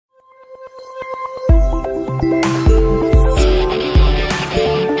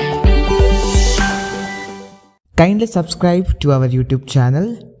Kindly subscribe to our YouTube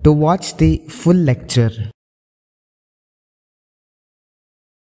channel to watch the full lecture.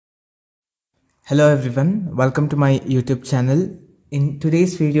 Hello everyone, welcome to my YouTube channel. In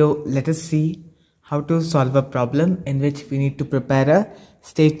today's video, let us see how to solve a problem in which we need to prepare a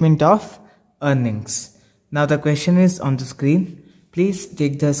statement of earnings. Now the question is on the screen. Please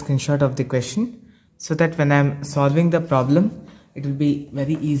take the screenshot of the question so that when I am solving the problem, it will be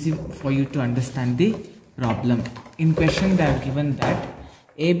very easy for you to understand the problem. In question they have given that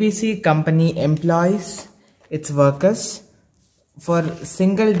ABC company employs its workers for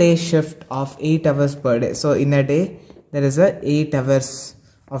single day shift of 8 hours per day. So in a day there is a 8 hours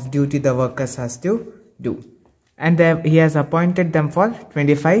of duty the workers has to do, and he has appointed them for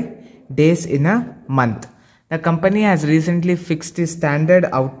 25 days in a month. The company has recently fixed the standard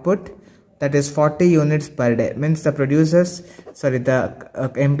output, that is 40 units per day. Means the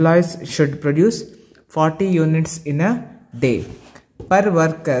employees should produce 40 units in a day per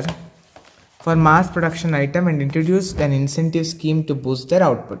worker for mass production item, and introduced an incentive scheme to boost their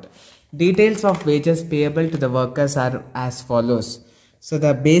output. Details of wages payable to the workers are as follows. So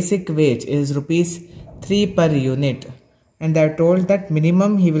the basic wage is rupees 3 per unit, and they are told that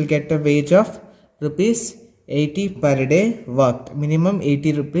minimum he will get a wage of rupees 80 per day worked. Minimum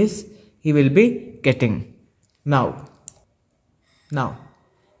 80 rupees he will be getting. Now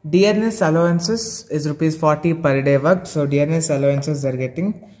dearness allowances is rupees 40 per day worked. So dearness allowances they are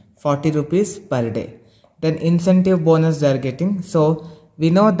getting 40 rupees per day. Then incentive bonus they are getting. So we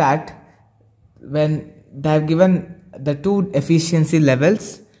know that when they have given the two efficiency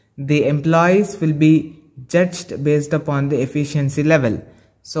levels, the employees will be judged based upon the efficiency level.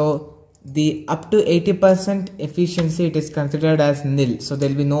 So the up to 80% efficiency, it is considered as nil. So there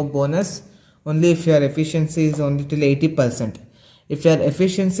will be no bonus, only if your efficiency is only till 80%. If your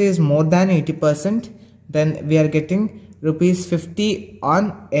efficiency is more than 80%, then we are getting rupees 50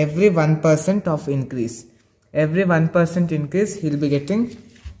 on every 1% of increase. Every 1% increase he will be getting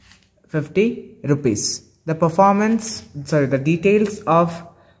 50 rupees. The details of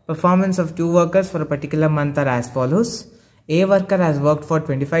performance of two workers for a particular month are as follows. A worker has worked for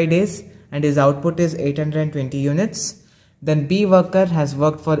 25 days and his output is 820 units. Then B worker has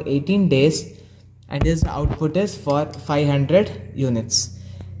worked for 18 days and his output is for 500 units.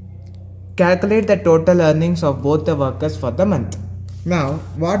 Calculate the total earnings of both the workers for the month. Now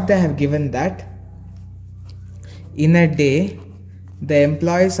what they have given that in a day the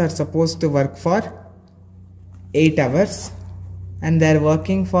employees are supposed to work for 8 hours and they are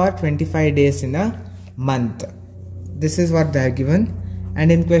working for 25 days in a month. This is what they have given,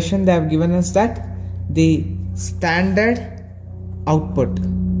 and in question they have given us that the standard output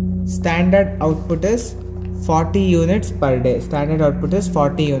is 40 units per day. Standard output is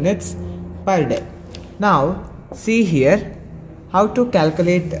 40 units per day. Now see here how to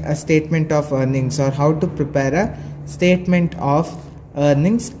calculate a statement of earnings, or how to prepare a statement of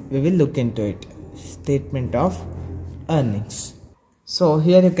earnings. We will look into it. Statement of earnings. So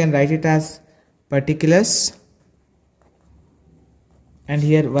here you can write it as particulars, and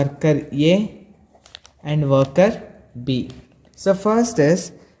here worker A and worker B. So first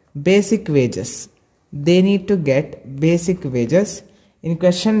is basic wages. They need to get basic wages. In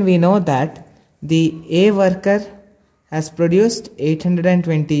question we know that the A worker has produced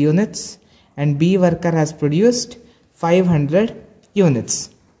 820 units and B worker has produced 500 units.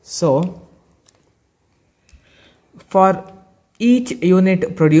 So for each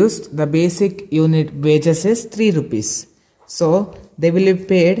unit produced, the basic unit wages is 3 rupees. So they will be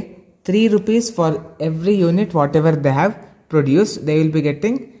paid 3 rupees for every unit whatever they have produced. They will be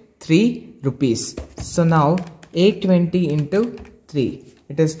getting 3 rupees. So now 820 into 3,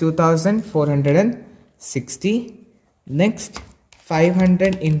 it is 2460. Next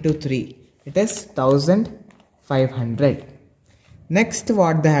 500 into 3, it is 1500. Next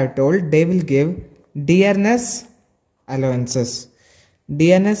what they have told, they will give dearness allowances.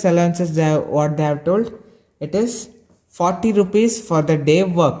 Dearness allowances, what they have told, it is 40 rupees for the day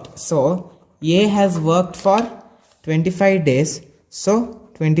worked. So A has worked for 25 days, so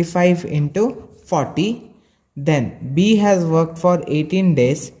 25 into 40. Then B has worked for 18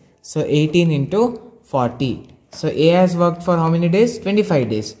 days, so 18 into 40. So A has worked for how many days? 25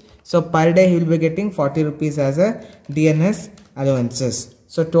 days. So per day he will be getting 40 rupees as a dearness allowances.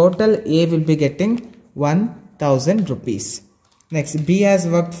 So total A will be getting 1000 rupees. Next B has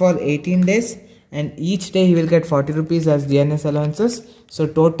worked for 18 days and each day he will get 40 rupees as dearness allowances. So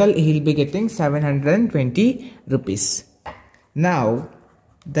total he will be getting 720 rupees. Now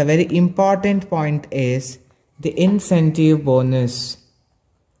the very important point is the incentive bonus.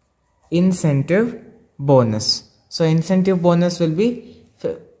 Incentive bonus. So incentive bonus will be,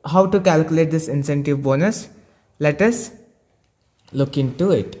 how to calculate this incentive bonus? Let us look into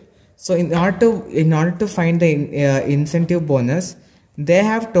it. So in order to find the incentive bonus, they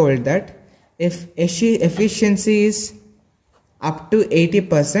have told that if efficiency is up to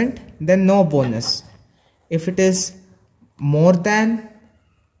 80%, then no bonus. If it is more than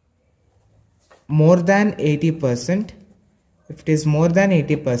 80%, if it is more than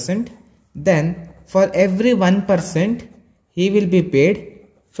 80%, then for every 1% he will be paid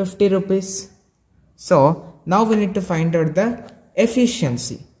 50 rupees. So now we need to find out the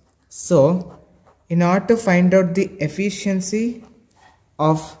efficiency. So in order to find out the efficiency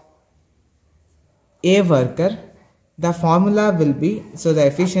of a worker, the formula will be, so the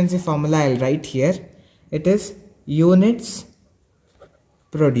efficiency formula I'll write here. It is units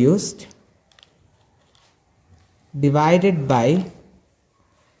produced divided by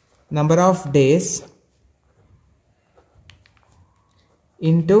number of days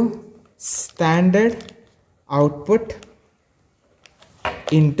into standard output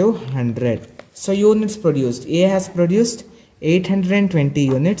into 100. So units produced, A has produced 820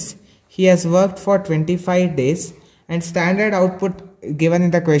 units. He has worked for 25 days and standard output given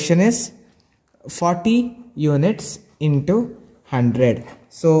in the question is 40 units into 100.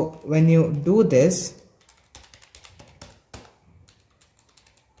 So when you do this,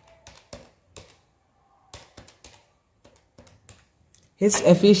 his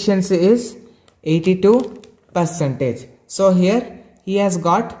efficiency is 82%. So here he has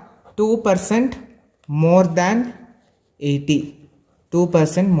got 2% more than 80.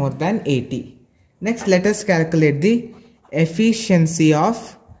 2% more than 80. Next, let us calculate the efficiency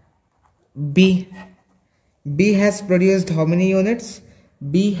of B. B has produced how many units?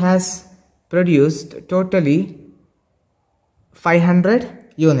 B has produced totally 500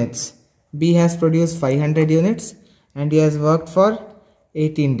 units. B has produced 500 units and he has worked for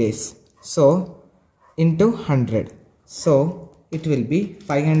 18 days. So into 100. So it will be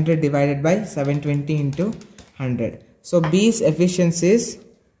 500 divided by 720 into 100. So B's efficiency is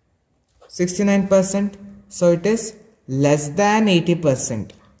 69%. So it is less than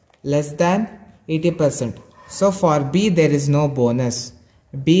 80%. Less than 80%. So for B there is no bonus.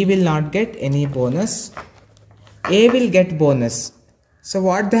 B will not get any bonus. A will get bonus. So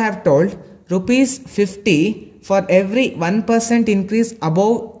what they have told, rupees 50 for every 1% increase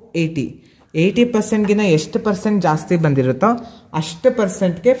above 80. 80% ಗಿನ ಎಷ್ಟು percent ಜಾಸ್ತಿ ಬಂದಿರುತ್ತೋ ಅಷ್ಟು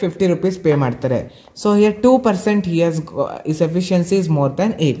ಪರ್ಸೆಂಟ್ಗೆ 50 rupees pay ಮಾಡ್ತಾರೆ. So here 2% his efficiency is more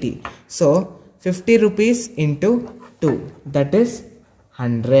than 80. So 50 rupees into 2, that is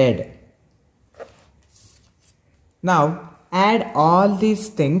 100. Now add all these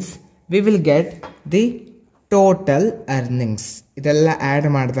things, we will get the total earnings. ಇದೆಲ್ಲ add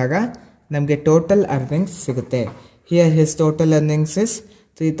ಮಾಡಿದಾಗ ನಮಗೆ total earnings ಸಿಗುತ್ತೆ. Here his total earnings is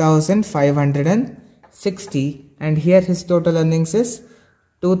 3560 and here his total earnings is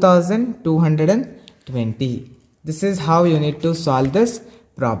 2220. This is how you need to solve this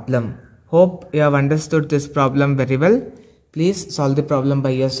problem. Hope you have understood this problem very well. Please solve the problem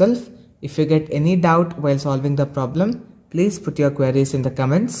by yourself. If you get any doubt while solving the problem, please put your queries in the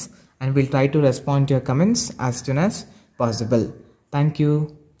comments and we'll try to respond to your comments as soon as possible. Thank you.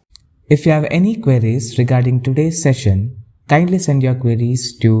 If you have any queries regarding today's session, kindly send your queries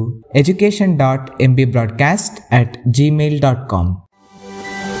to education.mbroadcast@gmail.com.